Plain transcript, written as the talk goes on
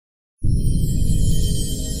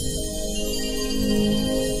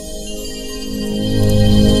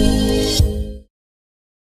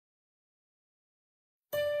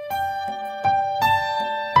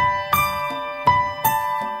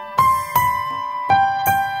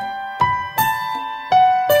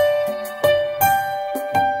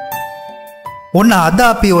ඔන්න අද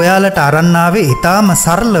අපි ඔයාලට අරන් ආවේ ඊටාම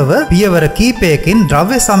සරලව පියවර කීපයකින්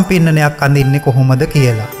ද්‍රව්‍ය සම්පින්ඩනයක් අඳින්නේ කොහොමද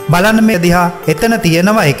කියලා. බලන්න මේ දිහා එතන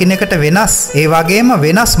තියෙනවා එකිනෙකට වෙනස් ඒ වගේම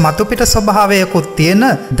වෙනස් මතුපිට ස්වභාවයකුත් තියෙන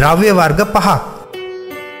ද්‍රව්‍ය වර්ග 5ක්.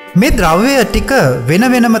 මේ ද්‍රව්‍ය ටික වෙන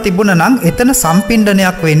වෙනම තිබුණා නම් එතන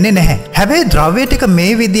සම්පින්ඩනයක් වෙන්නේ නැහැ. හැබැයි ද්‍රව්‍ය ටික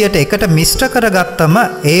මේ විදියට එකට මිශ්‍ර කරගත්තම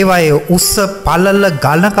ඒවයේ උස්ස, පළල,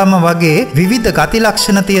 ඝනකම වගේ විවිධ ගති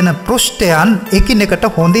ලක්ෂණ තියෙන පෘෂ්ඨයන් එකිනෙකට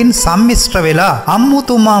හොඳින් සම්මිශ්‍ර වෙලා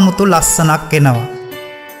අමුතුමාමුතු ලස්සනක් එනවා.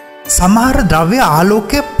 සමහර ද්‍රව්‍ය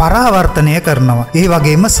ආලෝකය පරාවර්තනය කරනවා. ඒ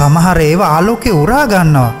වගේම සමහර ඒවා ආලෝකය උරා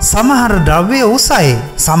ගන්නවා. සමහර ද්‍රව්‍ය උසයි,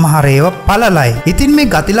 සමහර ඒවා පළලයි. ඉතින්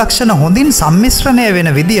මේ ගති ලක්ෂණ හොඳින් සම්මිශ්‍රණය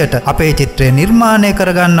වෙන විදියට අපේ චිත්‍රය නිර්මාණය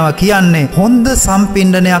කරගන්නවා කියන්නේ හොඳ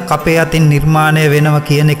සම්පින්ඩනයක් අපේ අතින් නිර්මාණය වෙනවා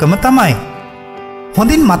කියන එකම තමයි.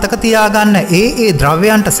 හොඳින් මතක තියාගන්න ඒ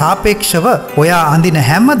ද්‍රව්‍යයන්ට සාපේක්ෂව ඔයා අඳින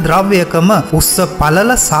හැම ද්‍රව්‍යකම උස්ස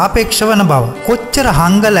පළල සාපේක්ෂ වන බව. කොච්චර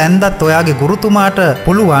හංගල ඇන්දත් ඔයාගේ ගුරුතුමාට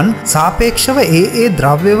පුළුවන් සාපේක්ෂව ඒ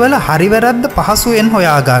ද්‍රව්‍යවල හරි වැරද්ද පහසුවෙන්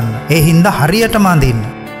හොයාගන්න. ඒ හින්දා හරියටම අඳින්න.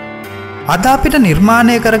 අද අපිට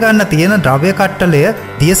නිර්මාණය කරගන්න තියෙන ද්‍රව්‍ය කට්ටලය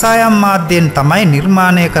දියසායම් මාධ්‍යයෙන් තමයි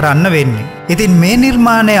නිර්මාණය කරන්න වෙන්නේ. ඉතින් මේ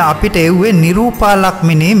නිර්මාණය අපිට එව්වේ නිරූපා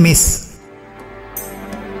ලක්මිනී මිස්.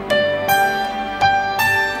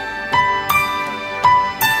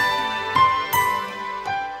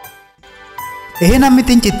 එහෙනම්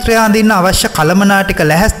ඉතින් චිත්‍රය අඳින්න අවශ්‍ය කලමනා ටික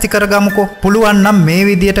ලැහැස්ති කරගමුකෝ. පුළුවන් නම් මේ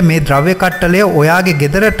විදියට මේ ද්‍රව්‍ය කට්ටලය ඔයාගේ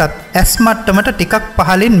ගෙදරටත් ඇස් මට්ටමට ටිකක්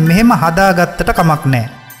පහලින් මෙහෙම හදාගත්තට කමක්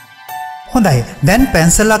නැහැ. හොඳයි. දැන්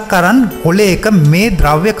පැන්සලක් අරන් කොලයක මේ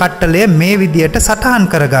ද්‍රව්‍ය කට්ටලය මේ විදියට සටහන්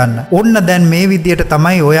කරගන්න. ඔන්න දැන් මේ විදියට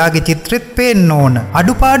තමයි ඔයාගේ චිත්‍රෙත් පේන්න ඕන.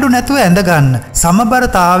 අඩුපාඩු නැතුව ඇඳගන්න.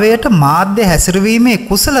 සමබරතාවයට මාධ්‍ය හැසිරවීමේ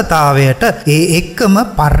කුසලතාවයට ඒ එක්කම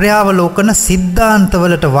පර්යාවලෝකන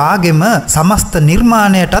සිද්ධාන්තවලට වාගෙම සමස්ත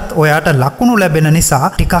නිර්මාණයටත් ඔයාට ලකුණු ලැබෙන නිසා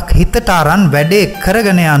ටිකක් හිතට අරන් වැඩේ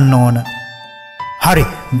කරගෙන යන්න ඕන. හරි.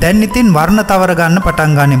 දැන් ඉතින් වර්ණ තවර ගන්න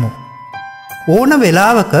පටන් ගනිමු. ඕන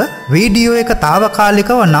වෙලාවක වීඩියෝ එක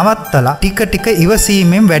తాවකාලිකව නවත්තලා ටික ටික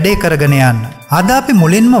ඉවසීමෙන් වැඩේ කරගෙන යන්න. අද අපි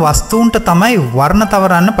මුලින්ම වස්තුන්ට තමයි වර්ණ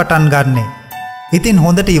තවරන්න පටන් ගන්නෙ. ඉතින්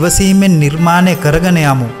හොඳට ඉවසීමෙන් නිර්මාණය කරගෙන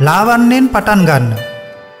යමු. ලාවන්‍යයෙන් පටන් ගන්න.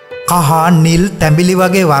 කහ, නිල්, තැඹිලි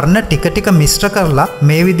වගේ වර්ණ ටික ටික මිශ්‍ර කරලා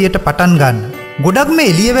මේ විදියට පටන් ගන්න. ගොඩක්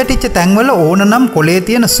මේ එළිය වැටිච්ච තැන්වල ඕනනම් කොලේ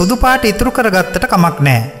තියෙන සුදු පාට ඉතුරු කරගත්තට කමක්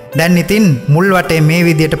නැහැ. දැන් ඉතින් මුල් වටේ මේ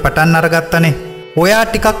විදියට පටන් අරගත්තනේ. ඔයා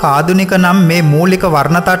ටිකක් ආධුනික නම් මේ මූලික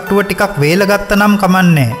වර්ණ තට්ටුව ටිකක් වේලගත්ත නම්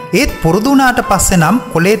කමන්නේ. ඒත් පුරුදු වුණාට පස්සේ නම්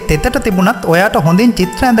කොලේ තෙතට තිබුණත් ඔයාට හොඳින්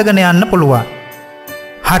චිත්‍ර ඇඳගෙන යන්න පුළුවන්.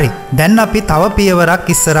 හරි. දැන් අපි තව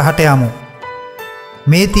පියවරක් ඉස්සරහට යමු.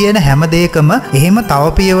 මේ තියෙන හැම දෙයකම එහෙම තව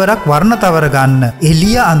පියවරක් වර්ණ තවර ගන්න.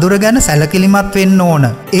 එළිය අඳුර ගැන සැලකිලිමත් වෙන්න ඕන.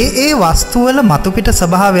 ඒ වස්තුවල මතුපිට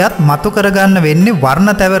ස්වභාවයත් මතු කරගන්න වෙන්නේ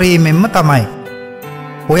වර්ණ තැවරීමෙන්ම තමයි.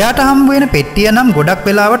 ඔයාට හම්බ වෙන පෙට්ටිය නම් ගොඩක්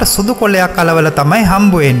වෙලාවට සුදු කොලයක් අලවල තමයි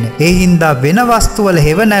හම්බ වෙන්නේ. ඒ හින්දා වෙන වස්තුවල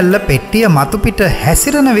හෙවණැල්ල පෙට්ටිය මතුපිට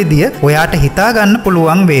හැසිරෙන විදිය ඔයාට හිතා ගන්න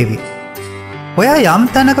පුළුවන් වේවි. ඔයා යම්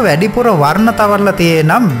තැනක වැඩිපුර වර්ණ තවරලා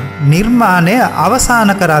තියෙනම් නිර්මාණය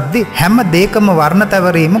අවසන් කරද්දී හැම දෙයකම වර්ණ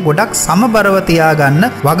තැවරීම ගොඩක් සමබරව තියාගන්න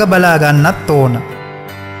වග බලා ගන්නත් ඕන.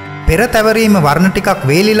 පෙර තැවරීම වර්ණ ටිකක්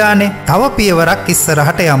වේලිලානේ. තව පියවරක්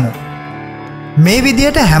ඉස්සරහට යමු. මේ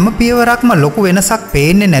විදියට හැම පියවරක්ම ලොකු වෙනසක්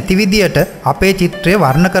පේන්නේ නැති විදියට අපේ චිත්‍රය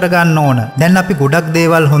වර්ණ කරගන්න ඕන. දැන් අපි ගොඩක්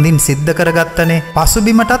දේවල් හොඳින් සිද්ධ කරගත්තනේ.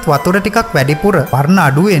 පසුබිමටත් වතුර ටිකක් වැඩිපුර වර්ණ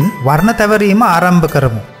අඩුවෙන් වර්ණ තැවරීම ආරම්භ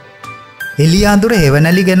කරමු. එළිය අඳුර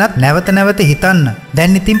හෙවණැලි ගැනත් නැවත නැවත හිතන්න.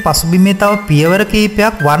 දැන් ඉතින් පසුබිමේ තව පියවර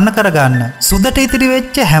කීපයක් වර්ණ කරගන්න. සුදට ඉතිරි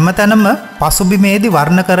වෙච්ච හැමතැනම පසුබිමේදී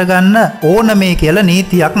වර්ණ කරගන්න ඕන මේ කියලා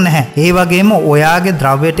නීතියක් නැහැ. ඒ වගේම ඔයාගේ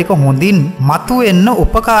ද්‍රව්‍ය ටික හොඳින් මතුවෙන්න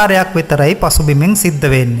උපකාරයක් විතරයි පසුබිමෙන් සිද්ධ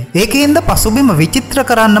වෙන්නේ. ඒකෙන්ද පසුබිම විචිත්‍ර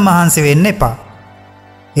කරන්න මහන්සි වෙන්න එපා.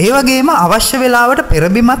 ඒ වගේම අවශ්‍ය වෙලාවට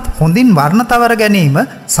පෙරබිමත් හොඳින් වර්ණ තවර ගැනීම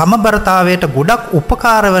සමබරතාවයට ගොඩක්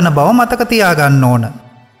උපකාර වෙන බව මතක තියාගන්න ඕන.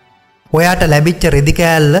 ඔයාට ලැබිච්ච රෙදි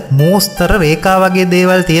කෑල්ල, මෝස්තර, රේඛා වගේ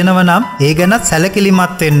දේවල් තියෙනව නම් ඒ ගැනත්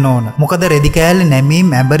සැලකිලිමත් වෙන්න ඕන. මොකද රෙදි කෑල්ලේ නැමීම්,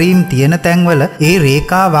 ඇඹරීම් තියෙන තැන්වල ඒ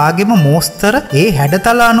රේඛා වාගෙම මෝස්තර ඒ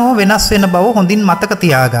හැඩතල අනුව වෙනස් වෙන බව හොඳින් මතක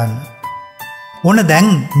තියාගන්න. ඕන දැන්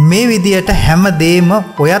මේ විදියට හැම දෙෙම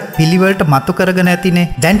ඔයත් පිළිවෙලට මතු කරගෙන ඇතිනේ.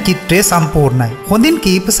 දැන් චිත්‍රය සම්පූර්ණයි. හොඳින්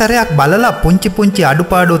කීප සැරයක් බලලා පුංචි පුංචි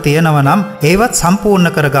අඩුපාඩු තියෙනව නම් ඒවත්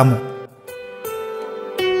සම්පූර්ණ කරගමු.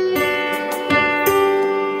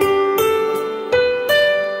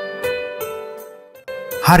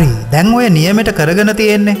 හරි දැන් ඔය නියමෙට කරගෙන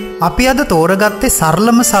තියෙන්නේ අපි අද තෝරගත්තේ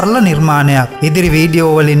සරල නිර්මාණයක්. ඉදිරි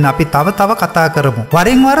වීඩියෝ වලින් අපි තව කතා කරමු.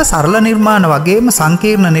 වරින් වර සරල නිර්මාණ වගේම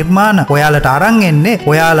සංකීර්ණ නිර්මාණ ඔයාලට අරන් එන්නේ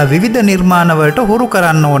ඔයාලා විවිධ නිර්මාණ වලට හුරු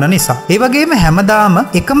කරන්න ඕන නිසා. ඒ වගේම හැමදාම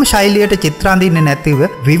එකම ශෛලියට චිත්‍ර අඳින්නේ නැතිව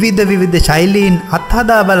විවිධ ශෛලීන්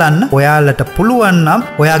අත්හදා බලන්න ඔයාලට පුළුවන් නම්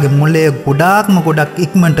ඔයාගේ මුලය ගොඩක්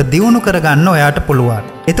ඉක්මනට දියුණු කරගන්න ඔයාට පුළුවන්.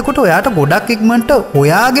 එතකොට ඔයාට ගොඩක් ඉක්මනට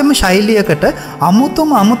ඔයාගේම ශෛලියකට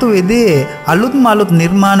අමුතු විදිහේ අලුත්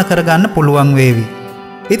නිර්මාණ කරගන්න පුළුවන් වේවි.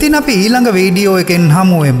 ඉතින් අපි ඊළඟ වීඩියෝ එකෙන්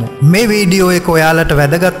හමු වෙමු. මේ වීඩියෝ එක ඔයාලට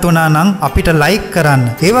වැදගත් වුණා නම් අපිට ලයික් කරන්න.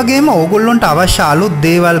 ඒ වගේම ඕගොල්ලොන්ට අවශ්‍ය අලුත්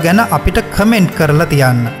දේවල් ගැන අපිට කමෙන්ට් කරලා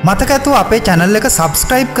තියන්න. මතක ඇතුව අපේ channel එක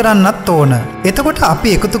subscribe කරන්නත් ඕන. එතකොට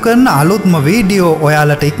අපි එකතු කරන අලුත්ම වීඩියෝ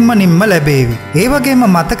ඔයාලට ඉක්මනින්ම ලැබේවි. ඒ වගේම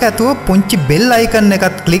මතක ඇතුව පුංචි bell icon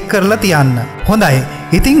එකත් click කරලා තියන්න. හොඳයි.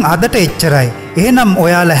 ඉතින් අදට එච්චරයි. එහෙනම්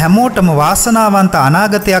ඔයාලා හැමෝටම වාසනාවන්ත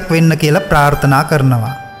අනාගතයක් වෙන්න කියලා ප්‍රාර්ථනා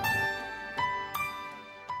කරනවා.